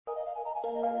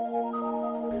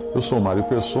Eu sou Mário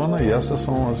Persona e essas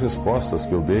são as respostas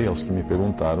que eu dei aos que me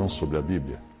perguntaram sobre a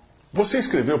Bíblia. Você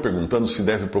escreveu perguntando se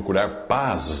deve procurar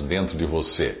paz dentro de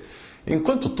você.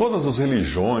 Enquanto todas as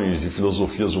religiões e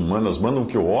filosofias humanas mandam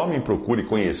que o homem procure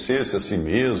conhecer-se a si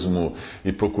mesmo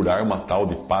e procurar uma tal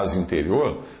de paz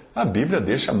interior, a Bíblia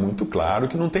deixa muito claro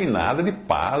que não tem nada de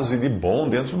paz e de bom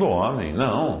dentro do homem.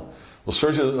 Não.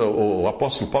 O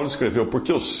apóstolo Paulo escreveu: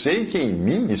 porque eu sei que em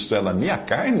mim, isto é, na minha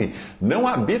carne, não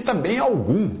habita bem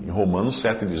algum. Em Romanos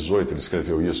 7,18 ele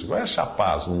escreveu isso. Vai achar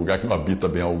paz num lugar que não habita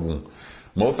bem algum.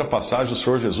 Uma outra passagem, o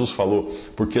Senhor Jesus falou: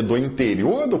 porque do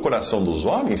interior do coração dos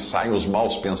homens saem os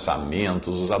maus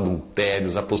pensamentos, os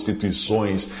adultérios, as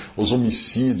prostituições, os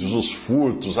homicídios, os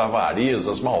furtos, a avareza,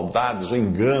 as maldades, o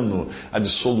engano, a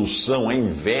dissolução, a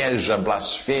inveja, a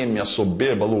blasfêmia, a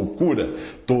soberba, a loucura.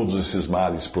 Todos esses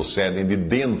males procedem de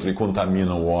dentro e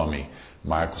contaminam o homem.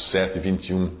 Marcos 7,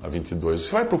 21 a 22.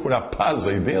 Você vai procurar paz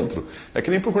aí dentro? É que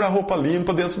nem procurar roupa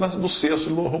limpa dentro do cesto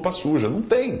de roupa suja. Não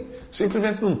tem.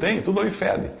 Simplesmente não tem. Tudo ali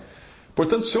fede.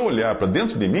 Portanto, se eu olhar para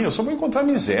dentro de mim, eu só vou encontrar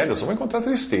miséria, eu só vou encontrar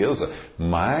tristeza.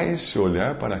 Mas se eu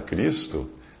olhar para Cristo,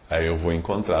 aí eu vou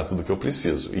encontrar tudo o que eu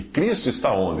preciso. E Cristo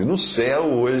está onde? No céu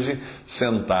hoje,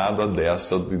 sentado à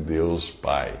destra de Deus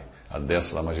Pai, à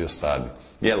destra da majestade.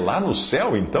 E é lá no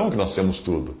céu, então, que nós temos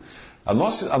tudo. A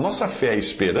nossa fé e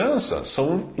esperança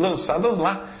são lançadas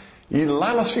lá. E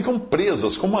lá elas ficam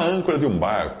presas, como a âncora de um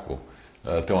barco.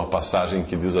 Tem uma passagem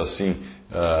que diz assim,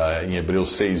 em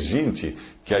Hebreus 6,20,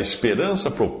 que a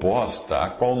esperança proposta, a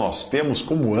qual nós temos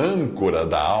como âncora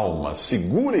da alma,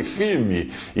 segura e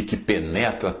firme, e que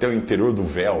penetra até o interior do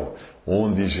véu,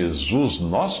 onde Jesus,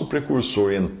 nosso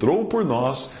precursor, entrou por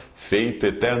nós, feito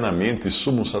eternamente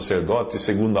sumo sacerdote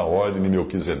segundo a ordem de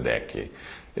Melquisedeque.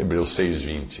 Hebreus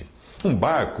 6,20. Um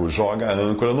barco joga a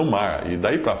âncora no mar, e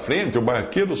daí para frente o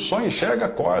barqueiro só enxerga a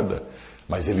corda.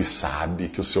 Mas ele sabe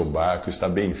que o seu barco está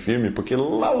bem firme, porque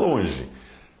lá longe,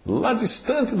 lá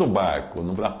distante do barco,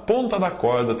 na ponta da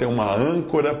corda, tem uma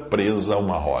âncora presa a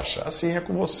uma rocha. Assim é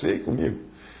com você e comigo.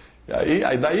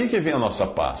 Aí daí que vem a nossa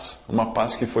paz. Uma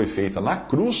paz que foi feita na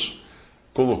cruz,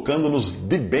 colocando-nos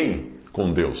de bem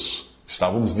com Deus.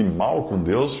 Estávamos de mal com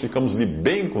Deus, ficamos de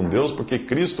bem com Deus, porque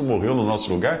Cristo morreu no nosso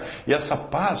lugar. E essa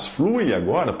paz flui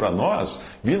agora para nós,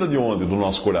 vinda de onde? Do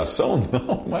nosso coração?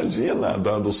 Não, imagina,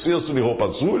 do cesto de roupa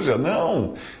suja?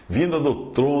 Não, vinda do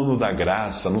trono da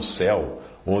graça no céu,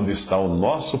 onde está o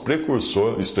nosso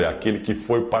precursor, isto é, aquele que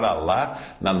foi para lá,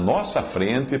 na nossa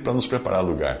frente, para nos preparar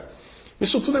lugar.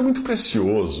 Isso tudo é muito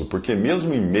precioso, porque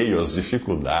mesmo em meio às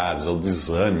dificuldades, ao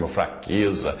desânimo, à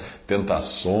fraqueza,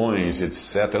 tentações,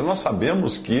 etc., nós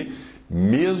sabemos que,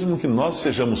 mesmo que nós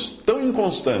sejamos tão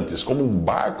inconstantes como um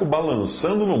barco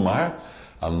balançando no mar,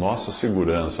 a nossa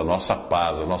segurança, a nossa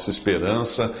paz, a nossa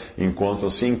esperança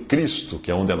encontram-se em Cristo,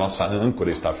 que é onde a nossa âncora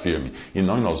está firme, e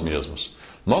não em nós mesmos.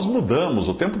 Nós mudamos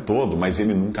o tempo todo, mas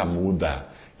Ele nunca muda.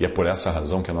 E é por essa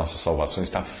razão que a nossa salvação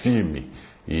está firme.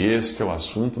 E este é o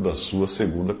assunto da sua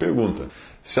segunda pergunta.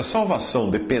 Se a salvação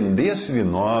dependesse de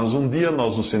nós, um dia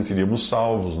nós nos sentiríamos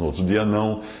salvos, no outro dia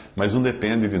não. Mas não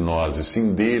depende de nós, e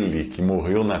sim dele que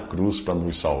morreu na cruz para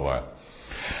nos salvar.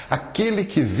 Aquele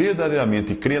que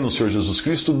verdadeiramente crê no Senhor Jesus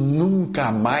Cristo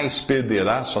nunca mais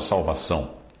perderá sua salvação.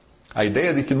 A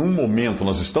ideia de que num momento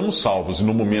nós estamos salvos e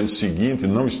no momento seguinte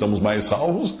não estamos mais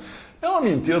salvos é uma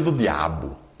mentira do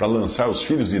diabo, para lançar os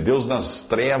filhos de Deus nas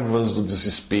trevas do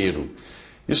desespero.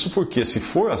 Isso porque, se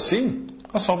for assim,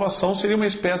 a salvação seria uma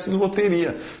espécie de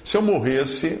loteria. Se eu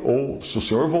morresse, ou se o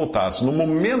Senhor voltasse, no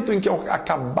momento em que eu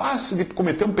acabasse de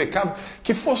cometer um pecado,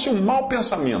 que fosse um mau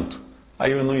pensamento,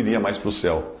 aí eu não iria mais para o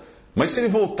céu. Mas se Ele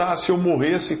voltasse, eu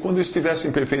morresse, quando eu estivesse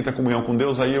em perfeita comunhão com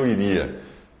Deus, aí eu iria.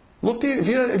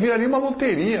 Viraria uma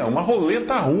loteria, uma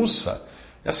roleta russa.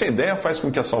 Essa ideia faz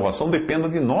com que a salvação dependa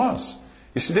de nós.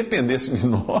 E se dependesse de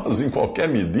nós em qualquer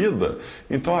medida,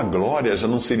 então a glória já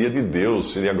não seria de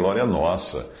Deus, seria a glória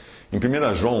nossa. Em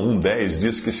 1 João 1,10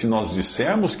 diz que se nós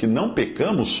dissermos que não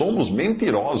pecamos, somos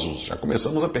mentirosos. Já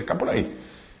começamos a pecar por aí.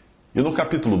 E no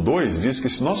capítulo 2 diz que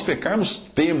se nós pecarmos,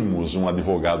 temos um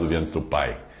advogado diante do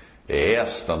Pai. É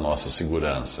esta a nossa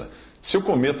segurança. Se eu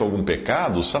cometo algum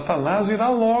pecado, Satanás irá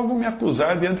logo me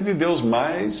acusar diante de Deus,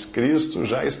 mas Cristo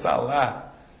já está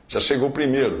lá. Já chegou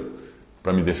primeiro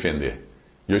para me defender.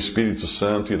 E o Espírito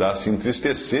Santo irá se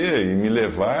entristecer e me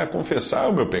levar a confessar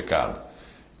o meu pecado.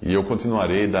 E eu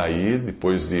continuarei daí,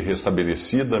 depois de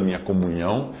restabelecida a minha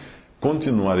comunhão,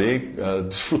 continuarei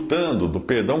desfrutando do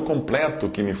perdão completo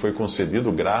que me foi concedido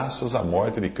graças à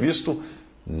morte de Cristo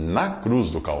na cruz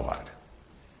do Calvário.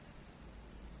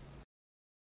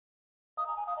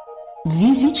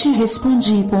 Visite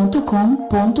respondi.com.br.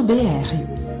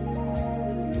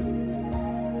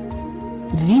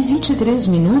 Visite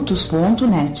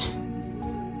 3minutos.net.